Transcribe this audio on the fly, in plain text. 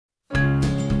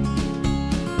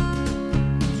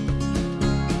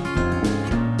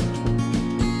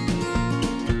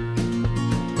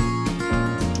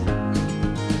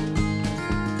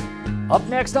Up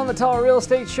next on the Tahoe Real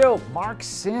Estate Show, Mark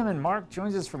Salmon. Mark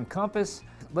joins us from Compass.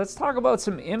 Let's talk about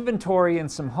some inventory and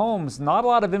some homes. Not a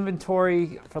lot of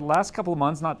inventory for the last couple of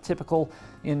months, not typical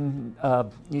in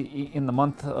the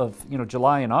month of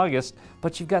July and August,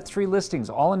 but you've got 3 listings,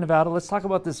 all in Nevada. Let's talk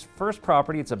about this first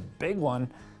property. It's a big one.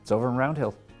 It's over in Round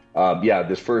Hill. Yeah,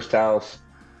 this first house,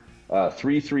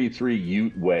 333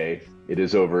 Ute Way. It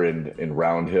is over in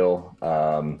Round Hill.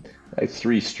 It's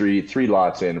 3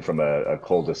 lots in from a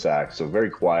cul-de-sac, so very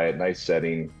quiet, nice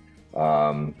setting.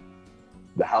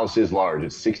 The house is large.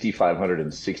 It's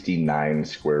 6,569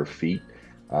 square feet,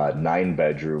 9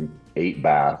 bedroom, 8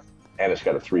 bath, and it's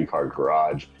got a 3-car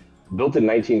garage. Built in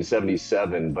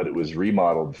 1977, but it was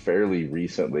remodeled fairly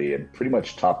recently and pretty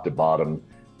much top to bottom,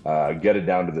 gutted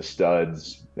down to the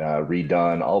studs,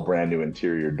 redone, all brand new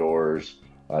interior doors,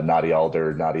 Naughty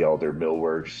Alder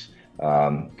millworks.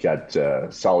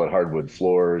 Got solid hardwood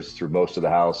floors through most of the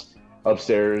house.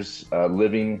 Upstairs,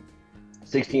 living,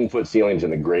 16-foot ceilings in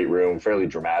the great room, fairly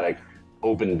dramatic,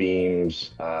 open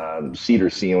beams, cedar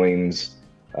ceilings,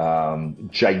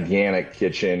 gigantic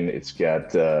kitchen. It's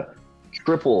got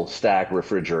triple stack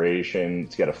refrigeration.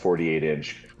 It's got a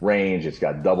 48-inch range. It's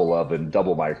got double oven,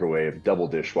 double microwave, double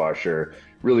dishwasher.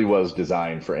 Really was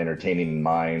designed for entertaining in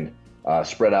mind.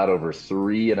 Spread out over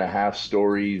 3.5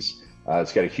 stories.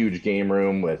 It's got a huge game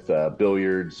room with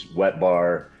billiards, wet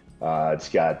bar.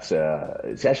 It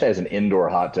actually has an indoor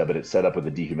hot tub, but it's set up with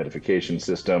a dehumidification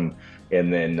system,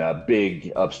 and then a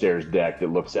big upstairs deck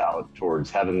that looks out towards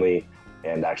Heavenly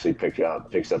and actually picks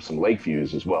up some lake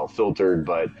views as well, filtered,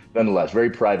 but nonetheless, very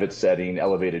private setting,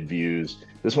 elevated views.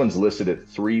 This one's listed at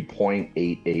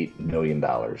 $3.88 million.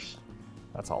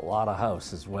 That's a lot of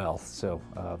house as well, so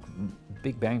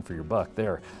big bang for your buck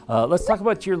there. Let's talk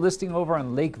about your listing over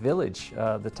on Lake Village,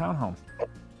 the townhome.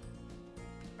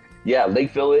 Yeah,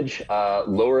 Lake Village,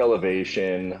 lower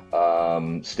elevation,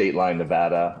 state line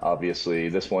Nevada, obviously.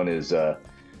 This one is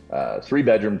 3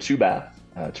 bedroom, 2 bath,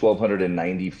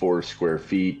 1,294 square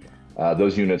feet.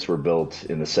 Those units were built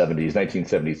in the 70s,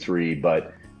 1973,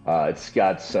 but it's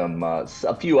got a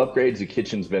few upgrades. The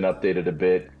kitchen's been updated a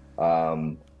bit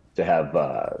to have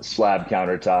slab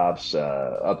countertops,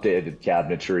 updated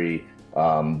cabinetry.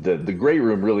 The great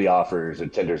room really offers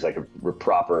and tenders like a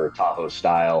proper Tahoe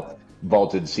style.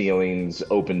 Vaulted ceilings,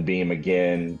 open beam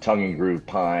again, tongue and groove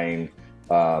pine,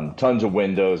 tons of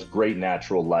windows, great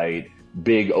natural light,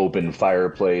 big open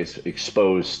fireplace,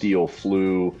 exposed steel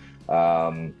flue.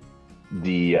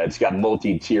 It's got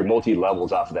multi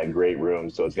levels off of that great room,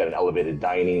 so it's got an elevated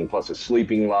dining plus a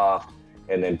sleeping loft,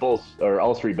 and then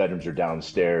all 3 bedrooms are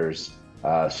downstairs,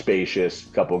 spacious,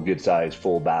 couple good sized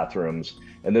full bathrooms,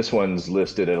 and this one's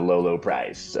listed at a low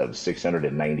price of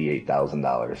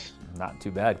 $698,000. Not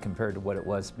too bad compared to what it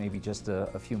was maybe just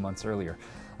a few months earlier.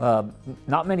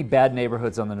 Not many bad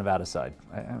neighborhoods on the Nevada side.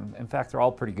 In fact, they're all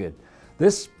pretty good.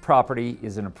 This property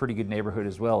is in a pretty good neighborhood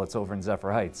as well. It's over in Zephyr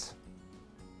Heights.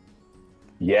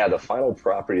 Yeah, the final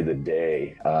property of the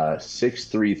day,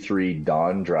 633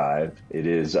 Dawn Drive. It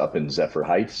is up in Zephyr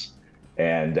Heights.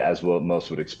 And as what most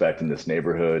would expect in this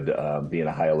neighborhood, being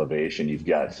a high elevation, you've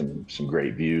got some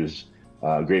great views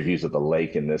of the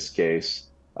lake in this case.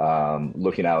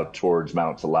 Looking out towards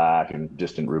Mount Talac and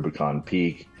distant Rubicon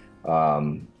Peak.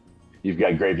 You've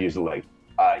got great views of the lake.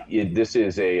 This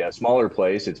is a smaller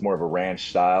place. It's more of a ranch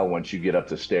style. Once you get up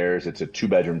the stairs, it's a 2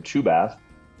 bedroom, 2 bath,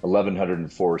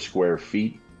 1,104 square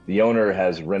feet. The owner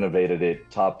has renovated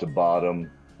it top to bottom,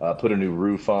 put a new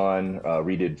roof on,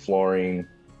 redid flooring,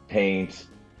 paint,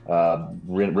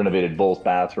 renovated both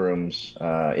bathrooms,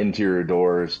 interior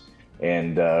doors,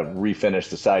 and refinished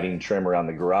the siding trim around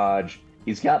the garage.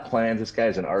 He's got plans. This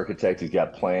guy's an architect. He's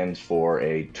got plans for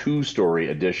a 2-story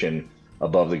addition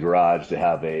above the garage to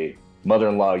have a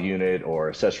mother-in-law unit or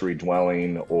accessory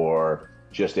dwelling or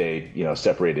just a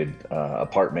separated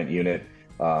apartment unit.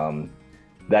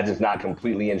 That is not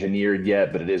completely engineered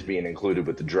yet, but it is being included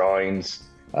with the drawings.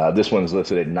 This one's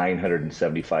listed at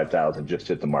 $975,000. Just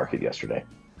hit the market yesterday.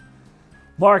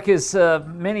 Mark, is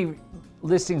many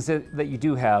listings that you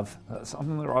do have, some of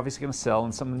them are obviously going to sell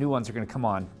and some new ones are going to come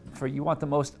on. For you want the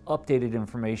most updated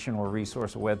information or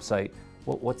resource or website,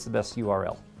 what's the best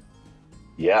URL?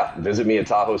 Yeah, visit me at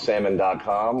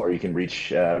TahoeSalmon.com, or you can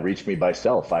reach me by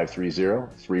cell,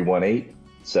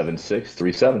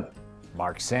 530-318-7637.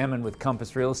 Mark Salmon with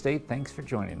Compass Real Estate, thanks for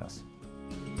joining us.